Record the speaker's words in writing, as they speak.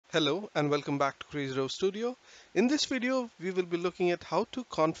Hello and welcome back to Crazy Row Studio. In this video, we will be looking at how to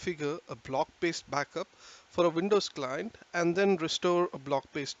configure a block-based backup for a Windows client and then restore a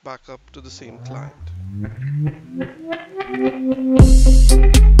block-based backup to the same client.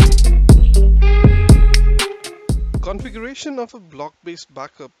 Configuration of a block-based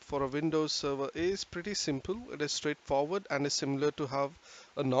backup for a Windows server is pretty simple. It is straightforward and is similar to how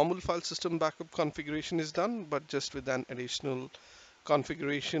a normal file system backup configuration is done, but just with an additional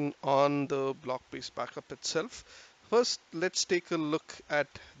configuration on the block-based backup itself. First, let's take a look at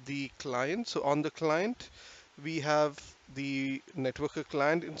the client. So on the client, we have the NetWorker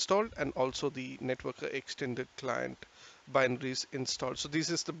client installed and also the NetWorker extended client binaries installed. So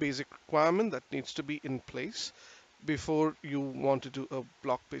this is the basic requirement that needs to be in place before you want to do a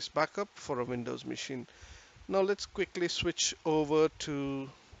block-based backup for a Windows machine. Now let's quickly switch over to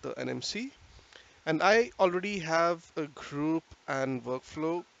the NMC. And I already have a group and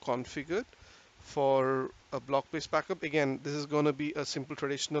workflow configured for a block-based backup. Again, this is going to be a simple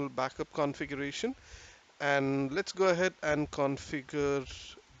traditional backup configuration. And let's go ahead and configure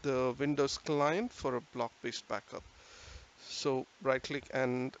the Windows client for a block-based backup. So right click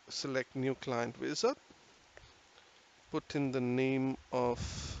and select new client wizard. Put in the name of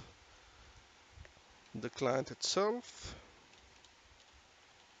the client itself.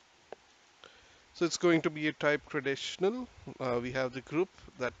 So it's going to be a type traditional. We have the group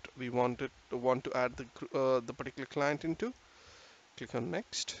that we want to add the particular client into. Click on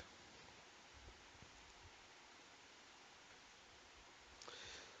next.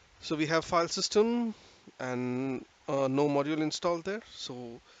 So we have file system and no module installed there.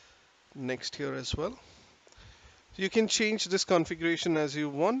 So next here as well. You can change this configuration as you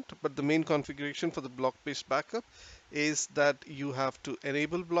want, but the main configuration for the block-based backup is that you have to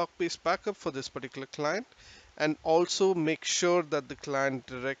enable block-based backup for this particular client and also make sure that the client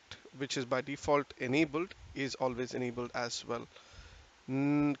direct, which is by default enabled, is always enabled as well.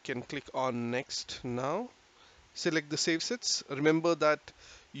 Can click on next now. Select the save sets. Remember that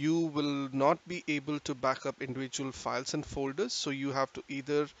you will not be able to back up individual files and folders, so you have to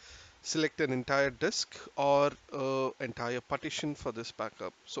either select an entire disk or entire partition for this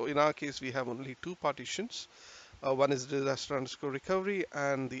backup. So in our case, we have only two partitions. One is disaster underscore recovery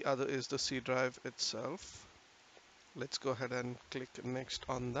and the other is the C drive itself. Let's go ahead and click next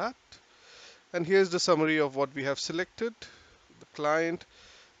on that. And here's the summary of what we have selected: the client,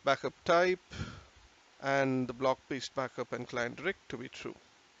 backup type, and the block-based backup and client direct to be true.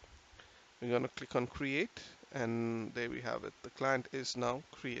 We're going to click on create, and there we have it. The client is now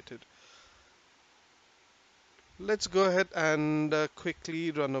created. Let's go ahead and quickly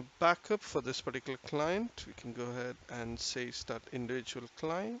run a backup for this particular client. We can go ahead and say start individual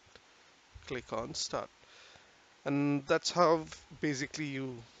client, click on start. And that's how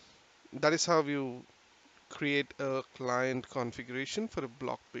that is how you create a client configuration for a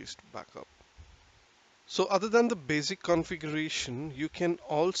block-based backup. So other than the basic configuration, you can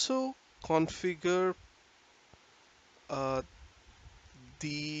also configure uh,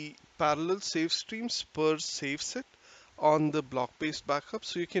 the parallel save streams per save set on the block-based backup.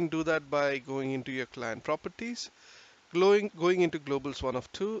 So you can do that by going into your client properties, going into globals 1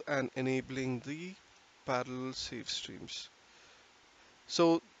 of 2 and enabling the parallel save streams.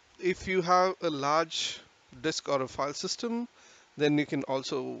 So if you have a large disk or a file system, then you can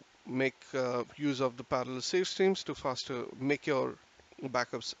also make use of the parallel save streams to make your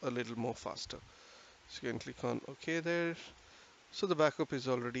backups a little more faster. So you can click on OK there. So the backup is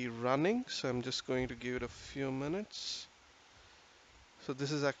already running, so I'm just going to give it a few minutes. So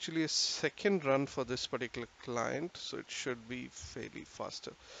this is actually a second run for this particular client, so it should be fairly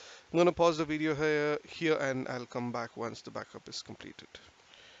faster. I'm going to pause the video here and I'll come back once the backup is completed.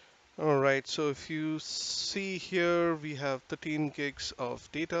 Alright, so if you see here, we have 13 gigs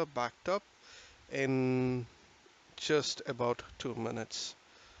of data backed up in just about 2 minutes.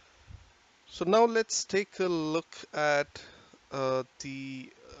 So now let's take a look at the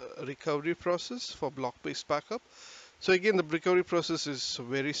recovery process for block-based backup. So again, the recovery process is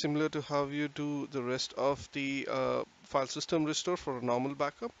very similar to how you do the rest of the file system restore for a normal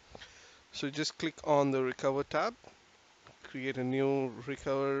backup. So just click on the recover tab, create a new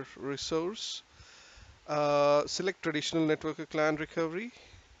recover resource, select traditional NetWorker client recovery,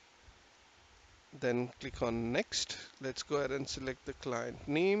 then click on next. Let's go ahead and select the client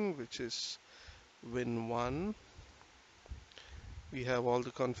name, which is Win1. We have all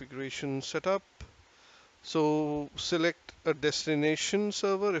the configuration set up. So select a destination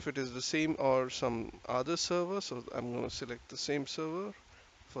server if it is the same or some other server. So I'm going to select the same server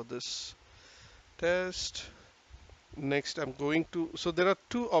for this test. Next, I'm going to, so there are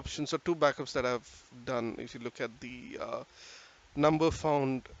two options or two backups that I've done. If you look at the number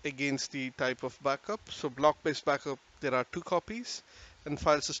found against the type of backup. So block-based backup, there are two copies, and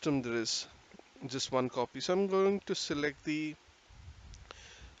file system, there is just one copy. So I'm going to select the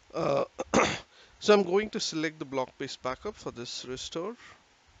uh, so I'm going to select the block-based backup for this restore.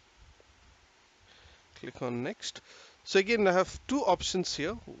 Click on next. So again, I have two options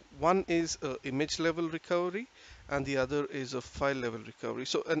here. One is image level recovery, and the other is a file level recovery.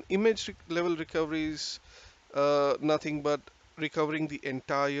 So an image level recovery is nothing but recovering the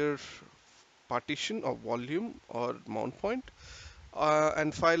entire partition or volume or mount point.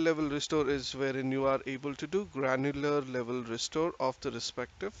 And file level restore is wherein you are able to do granular level restore of the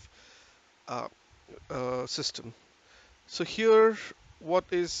respective uh, system. So here, what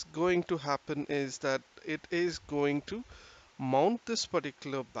is going to happen is that it is going to mount this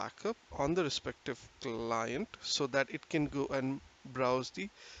particular backup on the respective client so that it can go and browse the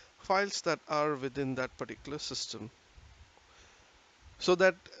files that are within that particular system. So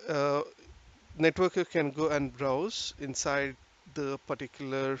that NetWorker can go and browse inside the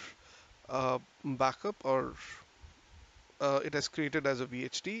particular backup, or it has created as a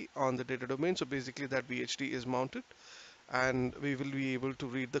VHD on the data domain. So basically that VHD is mounted, and we will be able to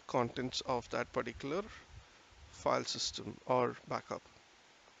read the contents of that particular file system or backup.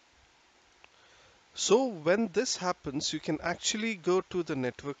 So when this happens, you can actually go to the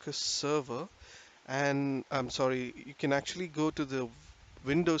NetWorker server, and I'm sorry, you can actually go to the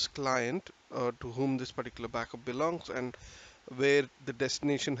Windows client to whom this particular backup belongs, and where the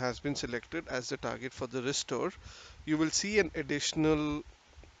destination has been selected as the target for the restore. You will see an additional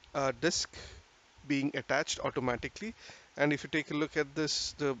disk being attached automatically. And if you take a look at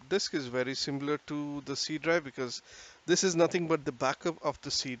this, the disk is very similar to the C drive, because this is nothing but the backup of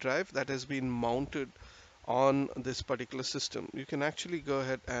the C drive that has been mounted on this particular system. You can actually go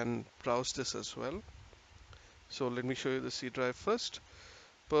ahead and browse this as well. So let me show you the C drive first.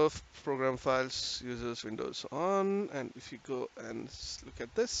 Perf program files, users, Windows on, and if you go and look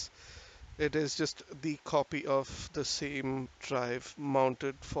at this, it is just the copy of the same drive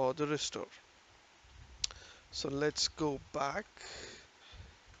mounted for the restore. So let's go back,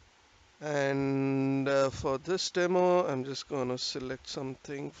 and for this demo I'm just going to select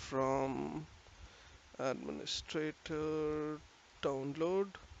something from administrator download.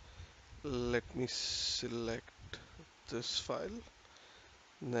 Let me select this file,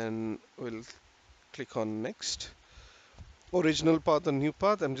 then we'll click on next. Original path and new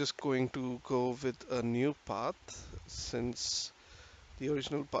path, I'm just going to go with a new path since the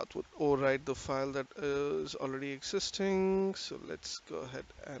original path would override the file that is already existing. So let's go ahead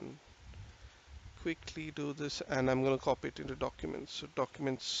and quickly do this, and I'm going to copy it into documents. So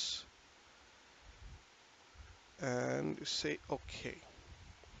documents, and you say OK.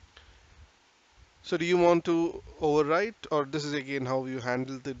 So do you want to overwrite, or this is again how you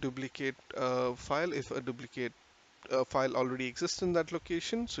handle the duplicate file if a duplicate file already exists in that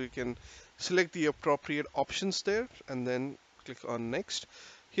location? So you can select the appropriate options there and then click on next.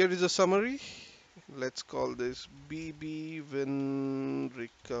 Here is a summary. Let's call this BB Win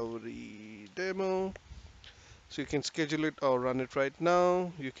Recovery Demo. So you can schedule it or run it right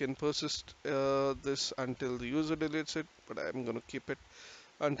now. You can persist this until the user deletes it, but I'm going to keep it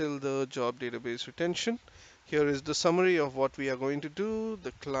until the job database retention. Here is the summary of what we are going to do.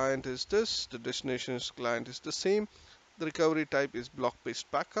 The client is this, the destination client is the same. The recovery type is block-based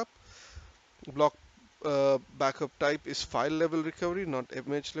backup. Block backup type is file level recovery, not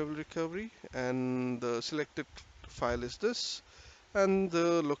image level recovery. And the selected file is this. And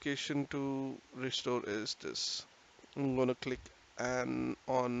the location to restore is this. I'm going to click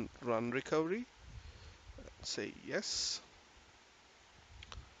on run recovery. Say yes.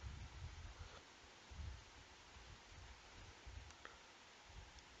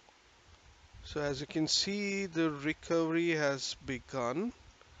 So as you can see, the recovery has begun.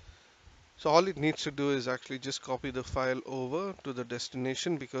 So all it needs to do is actually just copy the file over to the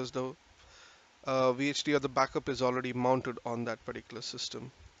destination, because the VHD or the backup is already mounted on that particular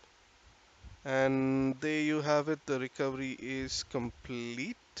system. And there you have it, the recovery is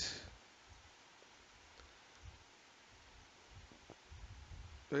complete.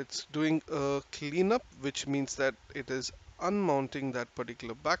 It's doing a cleanup, which means that it is unmounting that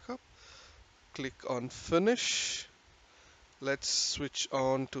particular backup. Click on finish. Let's switch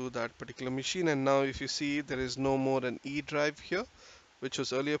on to that particular machine, and now if you see, there is no more an E drive here, which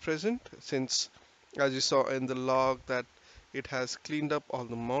was earlier present, since as you saw in the log that it has cleaned up all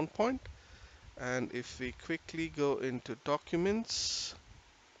the mount point. And if we quickly go into documents,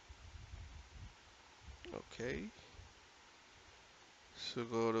 okay, So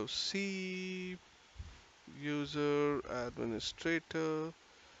go to C, user, administrator,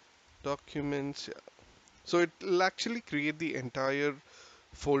 documents. Yeah. So it will actually create the entire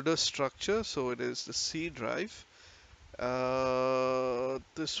folder structure. So it is the C drive.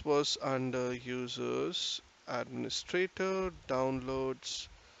 This was under users, administrator, downloads.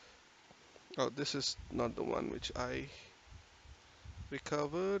 Oh, this is not the one which I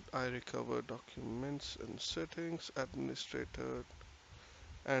recovered. I recovered documents and settings, administrator,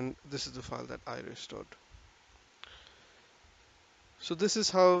 and this is the file that I restored. So this is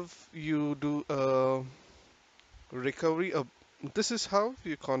how you do a recovery. This is how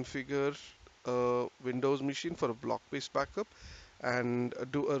you configure a Windows machine for a block-based backup and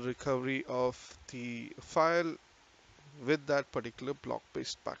do a recovery of the file with that particular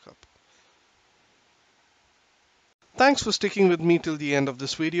block-based backup. Thanks for sticking with me till the end of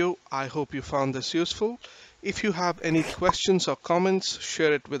this video. I hope you found this useful. If you have any questions or comments,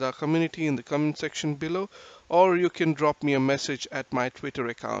 share it with our community in the comment section below, or you can drop me a message at my Twitter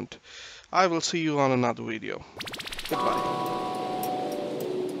account. I will see you on another video. Goodbye.